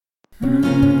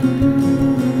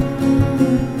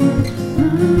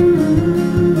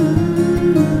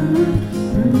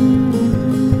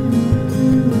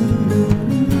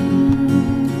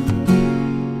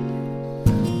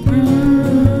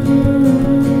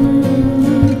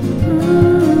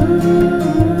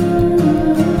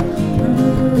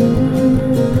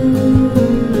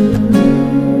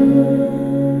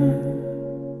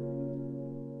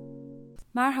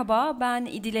Merhaba, ben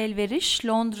İdil Elveriş,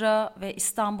 Londra ve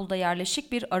İstanbul'da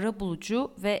yerleşik bir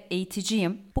arabulucu ve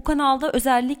eğiticiyim. Bu kanalda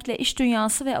özellikle iş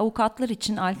dünyası ve avukatlar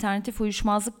için alternatif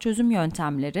uyuşmazlık çözüm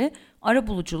yöntemleri,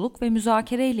 arabuluculuk ve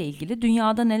müzakere ile ilgili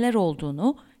dünyada neler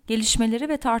olduğunu, gelişmeleri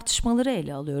ve tartışmaları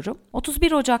ele alıyorum.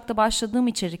 31 Ocak'ta başladığım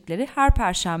içerikleri her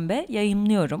Perşembe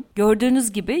yayımlıyorum.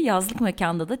 Gördüğünüz gibi yazlık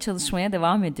mekanda da çalışmaya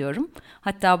devam ediyorum.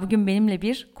 Hatta bugün benimle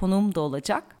bir konuğum da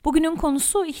olacak. Bugünün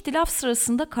konusu ihtilaf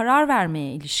sırasında karar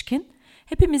vermeye ilişkin.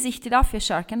 Hepimiz ihtilaf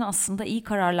yaşarken aslında iyi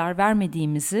kararlar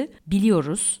vermediğimizi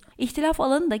biliyoruz. İhtilaf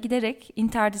alanı da giderek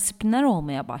interdisipliner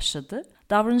olmaya başladı.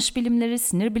 Davranış bilimleri,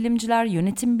 sinir bilimciler,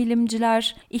 yönetim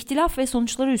bilimciler, ihtilaf ve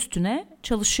sonuçları üstüne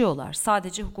çalışıyorlar.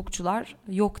 Sadece hukukçular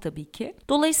yok tabii ki.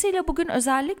 Dolayısıyla bugün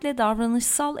özellikle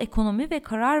davranışsal ekonomi ve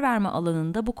karar verme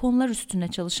alanında bu konular üstüne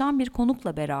çalışan bir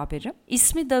konukla beraberim.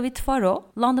 İsmi David Faro,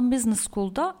 London Business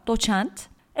School'da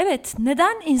doçent. Evet,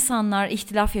 neden insanlar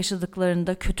ihtilaf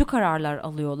yaşadıklarında kötü kararlar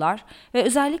alıyorlar ve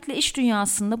özellikle iş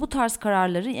dünyasında bu tarz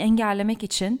kararları engellemek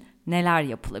için neler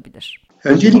yapılabilir?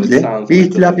 Öncelikle bir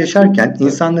ihtilaf yaşarken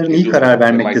insanların iyi karar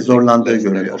vermekte zorlandığı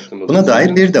görülüyor. Buna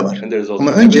dair veri de var.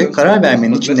 Ama önce karar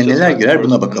vermenin içinde neler girer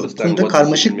buna bakalım. Bunda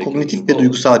karmaşık kognitif ve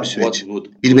duygusal bir süreç.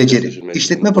 Bir beceri.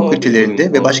 İşletme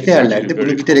fakültelerinde ve başka yerlerde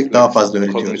bunu giderek daha fazla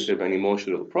öğretiyoruz.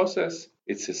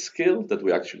 It's a skill that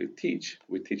we actually teach.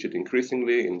 We teach it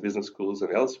increasingly in business schools and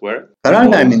elsewhere.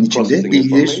 Karar vermenin içinde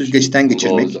bilgileri süzgeçten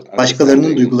geçirmek,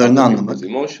 başkalarının duygularını anlamak,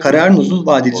 kararın uzun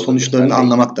vadeli sonuçlarını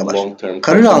anlamak da var.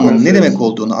 Karar almanın ne demek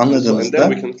olduğunu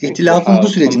anladığımızda ihtilafın bu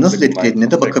süreci nasıl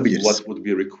etkilediğine de bakabiliriz.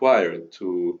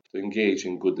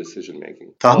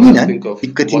 Tahminen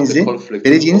dikkatinizi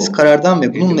vereceğiniz karardan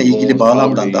ve bununla ilgili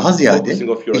bağlamdan daha ziyade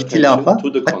ihtilafa,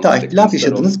 hatta ihtilaf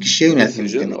yaşadığınız kişiye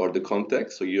yöneltmeniz demek.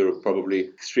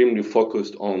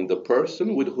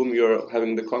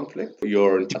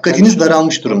 Dikkatiniz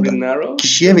daralmış durumda.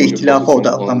 Kişiye ve ihtilafa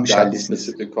odaklanmış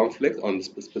haldesiniz.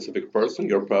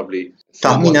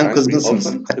 Tahminen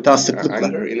kızgınsınız, hatta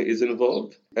sıklıkla.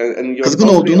 Kızgın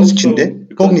olduğunuz için de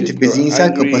kognitif ve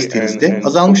zihinsel kapasiteniz de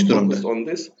azalmış durumda.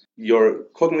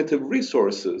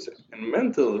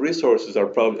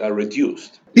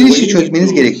 Bir işi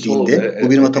çözmeniz gerektiğinde, bu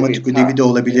bir matematik ödevi de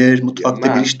olabilir,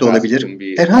 mutfakta bir iş de olabilir,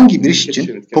 herhangi bir iş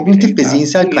için kognitif ve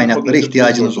zihinsel kaynaklara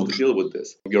ihtiyacınız olur.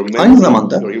 Aynı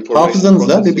zamanda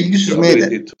hafızanıza ve bilgi süzmeye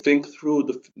de.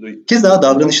 Keza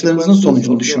davranışlarınızın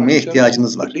sonucunu düşünmeye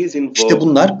ihtiyacınız var. İşte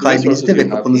bunlar kalbinizde ve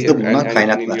kafanızda bulunan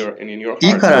kaynaklar.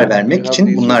 İyi karar vermek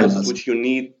için bunlar lazım.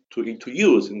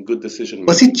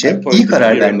 Basitçe iyi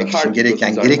karar vermek için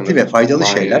gereken gerekli ve faydalı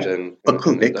şeyler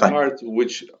akıl ve kalp.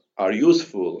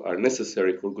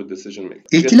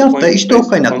 İhtilaf da işte o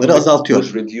kaynakları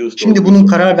azaltıyor. Şimdi bunun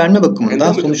karar verme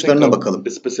bakımından sonuçlarına bakalım.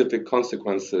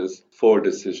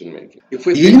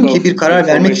 Diyelim ki bir karar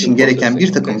vermek için gereken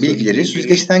bir takım bilgileri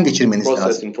süzgeçten geçirmeniz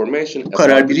lazım. Bu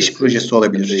karar bir iş projesi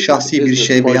olabilir, şahsi bir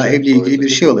şey veya evle ilgili bir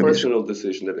şey olabilir.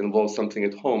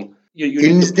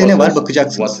 Elinizde ne var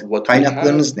bakacaksınız.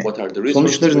 Kaynaklarınız ne?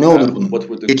 Sonuçları ne olur bunun?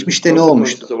 Geçmişte ne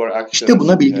olmuştu? İşte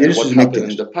buna bilgileri süzmek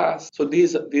denir.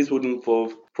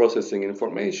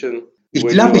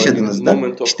 İhtilaf yaşadığınızda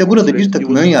işte burada bir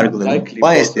takım önyargıların,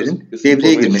 biaslerin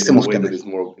devreye girmesi muhtemel.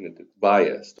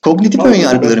 Kognitif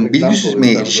önyargıların bilgi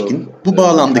süzmeye ilişkin bu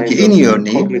bağlamdaki en iyi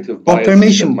örneği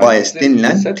confirmation bias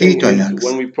denilen teyit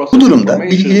önyargısı. Bu durumda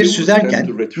bilgileri süzerken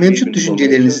mevcut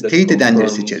düşüncelerinizi teyit edenleri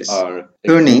seçeriz.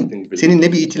 Örneğin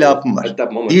seninle bir itilafım var.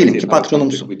 Diyelim ki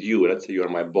patronumsun.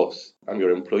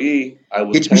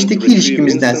 Geçmişteki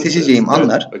ilişkimizden seçeceğim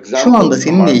anlar şu anda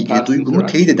seninle ilgili duygumu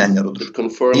teyit edenler olur.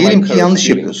 Diyelim ki yanlış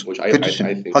yapıyorsun, kötüsün,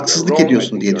 haksızlık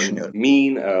ediyorsun diye düşünüyorum.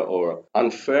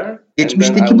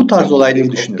 Geçmişteki bu tarz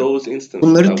olayları düşünüyorum.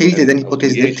 Bunları teyit eden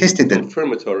hipotezleri test ederim.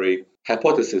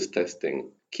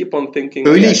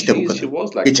 Öyle işte bu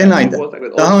kadar. Geçen ayda.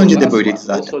 Daha önce de böyleydi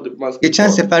zaten. Geçen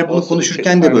sefer bunu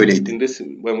konuşurken de böyleydi.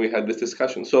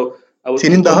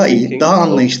 Senin daha iyi, daha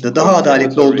anlayışlı, daha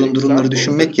adaletli olduğun durumları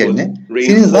düşünmek yerine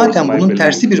senin zaten bunun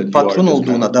tersi bir patron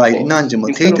olduğuna dair inancımı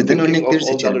teyit eden örnekleri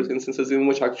seçerim.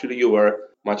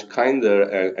 Much kinder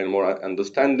and more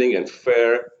understanding and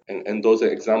fair, and those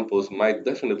examples might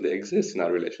definitely exist in our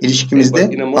relationship. İlişkimizde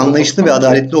anlayışlı ve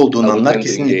adaletli olduğun anlar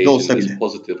kesinlikle olsa bile.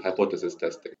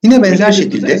 Yine benzer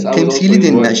şekilde temsili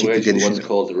denilen şekilde düşünür.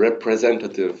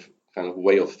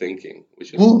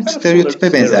 Bu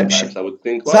stereotipe benzer bir şey.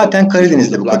 Zaten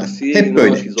Karadeniz'de bu kadın. Hep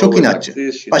böyle, çok inatçı.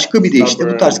 Başka bir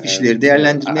deyişle bu tarz kişileri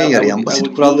değerlendirmeye yarayan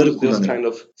basit kuralları kullanır.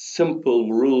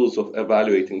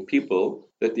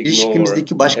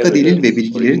 İlişkimizdeki başka delil ve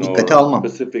bilgileri dikkate almam.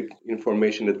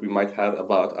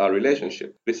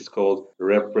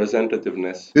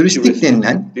 Heuristik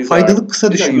denilen faydalı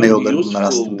kısa düşünme yolları bunlar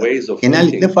aslında.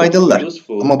 Genellikle faydalılar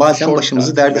ama bazen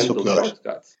başımızı derde sokuyorlar.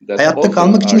 Hayatta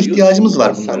kalmak için ihtiyacımız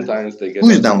var bunlara. Bu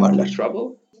yüzden varlar.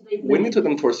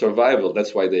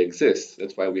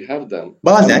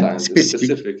 Bazen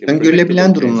spesifik,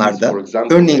 öngörülebilen durumlarda,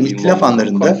 örneğin ihtilaf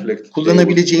anlarında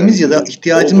kullanabileceğimiz ya da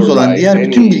ihtiyacımız olan diğer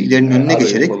bütün bilgilerin önüne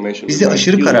geçerek bizi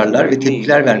aşırı kararlar ve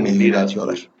tepkiler vermeye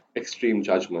yöneltiyorlar.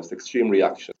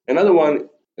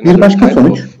 Bir başka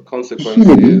sonuç,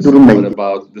 kişiyle değil durumla ilgili.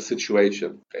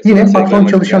 Yine patron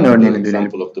çalışan örneğine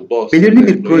dönelim. Belirli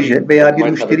bir proje veya bir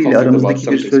müşteriyle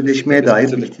aramızdaki bir sözleşmeye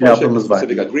dair bir ihtilafımız var.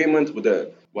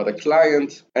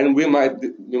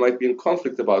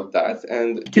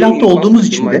 İhtilafta olduğumuz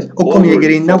için de o konuya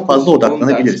gereğinden fazla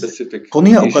odaklanabiliriz.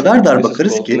 Konuya o kadar dar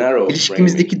bakarız ki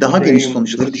ilişkimizdeki daha geniş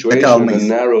sonuçları dikkate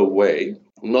almayız.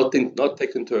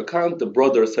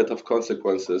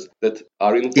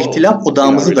 İhtilaf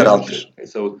odağımızı daraltır.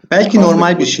 Belki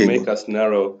normal bir şey bu.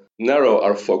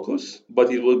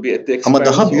 Ama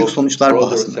daha büyük sonuçlar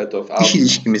pahasına. İş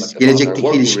ilişkimiz,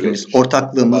 gelecekteki ilişkimiz,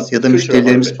 ortaklığımız ya da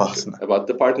müşterilerimiz pahasına.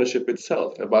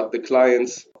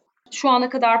 Şu ana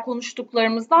kadar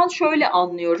konuştuklarımızdan şöyle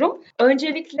anlıyorum.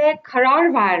 Öncelikle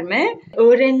karar verme,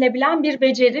 öğrenilebilen bir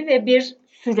beceri ve bir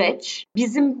süreç.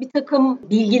 Bizim bir takım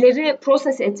bilgileri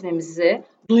proses etmemizi,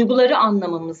 duyguları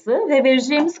anlamamızı ve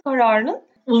vereceğimiz kararın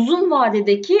uzun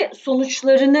vadedeki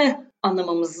sonuçlarını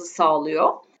anlamamızı sağlıyor.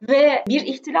 Ve bir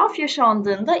ihtilaf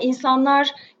yaşandığında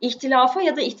insanlar ihtilafa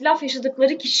ya da ihtilaf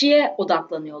yaşadıkları kişiye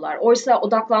odaklanıyorlar. Oysa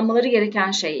odaklanmaları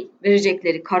gereken şey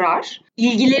verecekleri karar.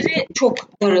 İlgileri çok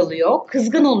daralıyor,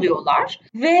 kızgın oluyorlar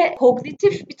ve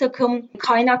kognitif bir takım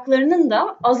kaynaklarının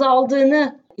da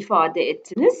azaldığını ifade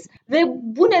ettiniz. Ve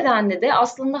bu nedenle de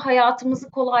aslında hayatımızı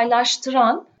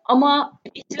kolaylaştıran ama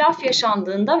ihtilaf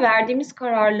yaşandığında verdiğimiz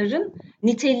kararların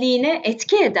niteliğine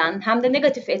etki eden hem de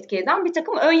negatif etki eden bir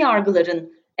takım ön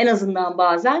yargıların en azından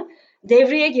bazen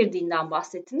devreye girdiğinden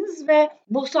bahsettiniz ve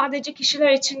bu sadece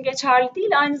kişiler için geçerli değil,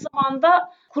 aynı zamanda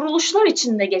kuruluşlar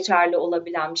için de geçerli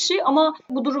olabilen bir şey. Ama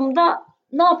bu durumda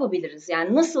ne yapabiliriz?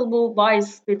 Yani nasıl bu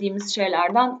bias dediğimiz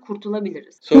şeylerden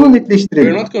kurtulabiliriz? Bunu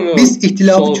netleştirelim. Biz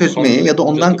ihtilafı çözmeye ya da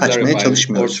ondan kaçmaya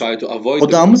çalışmıyoruz.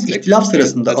 Odağımız ihtilaf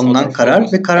sırasında alınan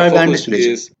karar ve karar verme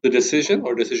süreci.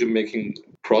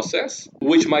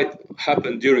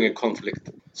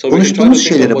 Konuştuğumuz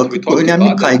şeylere bakıp bu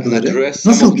önemli kaygıları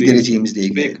nasıl gidereceğimizle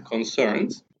ilgili.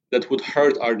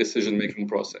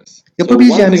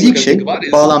 Yapabileceğimiz ilk şey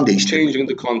bağlam değiştirmek.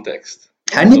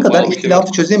 Her ne kadar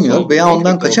ihtilafı çözemiyor veya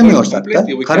ondan kaçamıyorsak da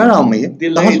karar almayı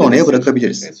daha sonraya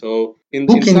bırakabiliriz.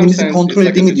 Bu kendimizi kontrol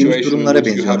edemediğimiz durumlara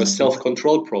benziyor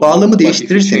aslında. Bağlamı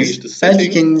değiştirirseniz belki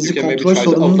kendinizi kontrol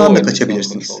sorunundan da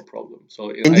kaçabilirsiniz.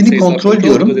 Kendini kontrol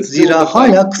diyorum zira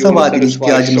hala kısa vadeli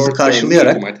ihtiyacınızı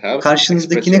karşılayarak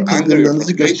karşınızdakine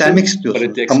kızgınlığınızı göstermek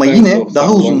istiyorsunuz. Ama yine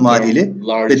daha uzun vadeli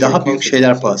ve daha büyük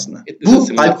şeyler pahasına. Bu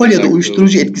alkol ya da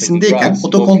uyuşturucu etkisindeyken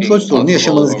otokontrol sorunu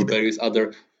yaşamanız gibi.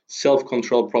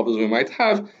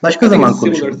 Başka zaman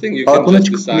konuşalım. Balkona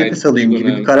çıkıp nefes alayım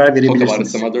gibi bir karar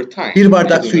verebilirsiniz. Bir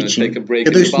bardak su içeyim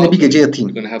ya da üstüne bir gece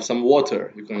yatayım.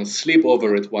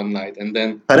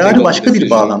 Kararı başka bir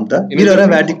bağlamda bir ara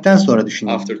verdikten sonra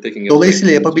düşünün.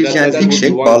 Dolayısıyla yapabileceğiniz ilk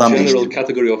şey bağlam değiştirmek.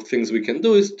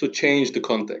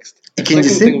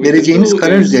 İkincisi vereceğiniz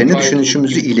karar üzerine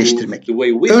düşünüşümüzü iyileştirmek.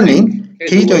 Örneğin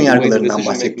teyit önyargılarından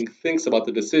bahsettik.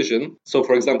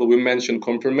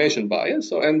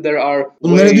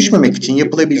 Bunlara düşmemek için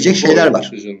yapılabilecek şeyler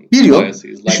var. Bir yol,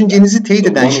 düşüncenizi teyit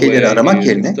eden şeyleri aramak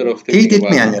yerine teyit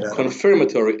etmeyenleri aramak.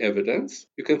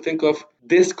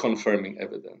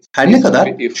 Her ne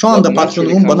kadar şu anda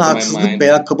patronumun bana haksızlık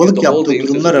veya kabalık yaptığı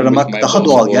durumlar aramak daha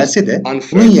doğal gelse de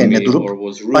bunun yerine durup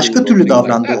başka türlü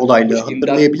davrandığı olaylığı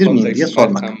hatırlayabilir miyim diye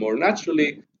sormak.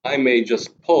 I may just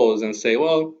pause and say,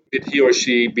 well, did he or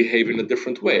she behave in a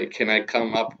different way? Can I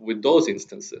come up with those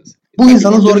instances? Bu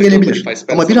insana zor gelebilir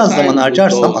ama biraz zaman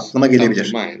harcarsam aklıma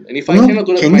gelebilir.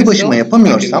 Bunu kendi başıma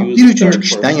yapamıyorsam bir üçüncü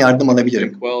kişiden yardım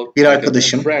alabilirim. Bir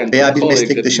arkadaşım veya bir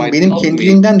meslektaşım benim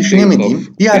kendiliğinden düşünemediğim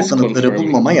diğer kanıtları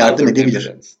bulmama yardım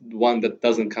edebilir.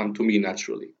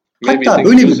 Hatta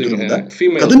böyle bir durumda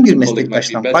kadın bir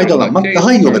meslektaştan faydalanmak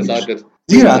daha iyi olabilir.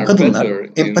 Zira kadınlar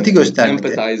empati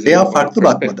göstermede veya farklı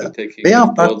bakmada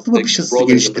veya farklı bakış açısı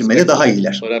geliştirmede daha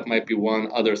iyiler.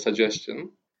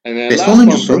 Ve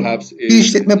sonuncusu bir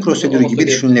işletme prosedürü gibi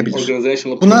düşünülebilir.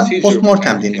 Buna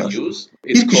postmortem deniyor.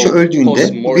 Bir kişi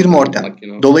öldüğünde bu bir mortem.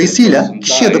 Dolayısıyla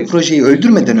kişi ya da projeyi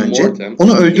öldürmeden önce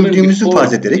onu öldürdüğümüzü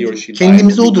farz ederek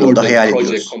kendimizi o durumda hayal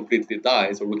ediyoruz.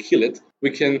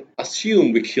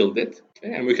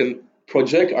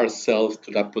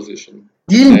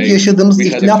 Diyelim ki yaşadığımız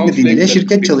ihtilaf nedeniyle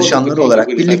şirket çalışanları olarak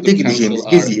birlikte gideceğimiz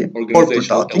geziyi,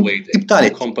 corporate outing, iptal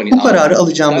ettik. Bu kararı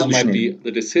alacağımızı düşünelim.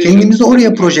 Kendimizi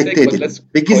oraya projekte edelim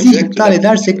ve geziyi iptal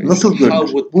edersek nasıl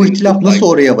görünür? Bu ihtilaf nasıl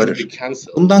oraya varır?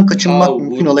 Bundan kaçınmak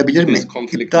mümkün olabilir mi?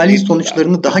 İptalin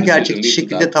sonuçlarını daha gerçekçi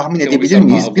şekilde tahmin edebilir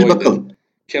miyiz? Bir bakalım.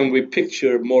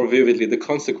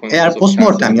 Eğer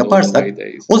postmortem yaparsak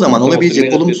o zaman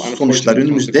olabilecek olumsuz sonuçlar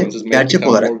önümüzde gerçek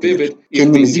olarak bilir.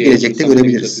 Kendimizi gelecekte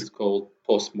görebiliriz.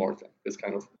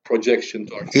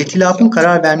 İhtilafın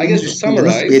karar vermemiz üstünde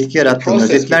nasıl bir etki yarattığını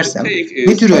özetlersem,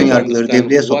 ne tür önyargıları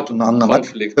devreye soktuğunu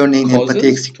anlamak, örneğin empati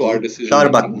eksikliği,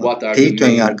 dar bakma, teyit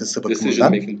önyargısı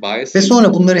bakımından ve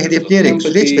sonra bunları hedefleyerek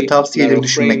süreç ve tavsiyeleri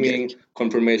düşünmek gerek.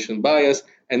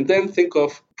 And then think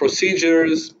of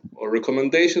procedures or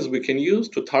recommendations we can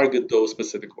use to target those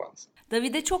specific ones.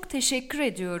 David'e çok teşekkür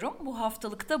ediyorum. Bu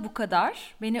haftalıkta bu kadar.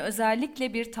 Beni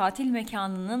özellikle bir tatil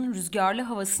mekanının rüzgarlı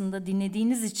havasında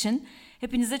dinlediğiniz için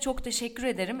hepinize çok teşekkür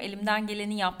ederim. Elimden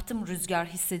geleni yaptım rüzgar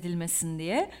hissedilmesin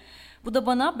diye. Bu da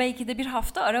bana belki de bir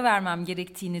hafta ara vermem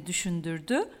gerektiğini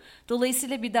düşündürdü.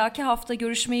 Dolayısıyla bir dahaki hafta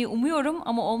görüşmeyi umuyorum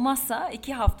ama olmazsa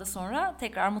 2 hafta sonra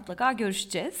tekrar mutlaka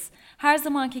görüşeceğiz. Her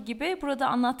zamanki gibi burada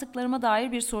anlattıklarıma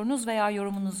dair bir sorunuz veya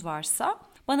yorumunuz varsa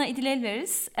bana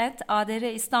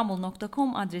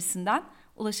idilelveris@adristanbul.com adresinden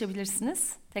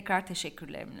ulaşabilirsiniz. Tekrar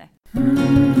teşekkürlerimle.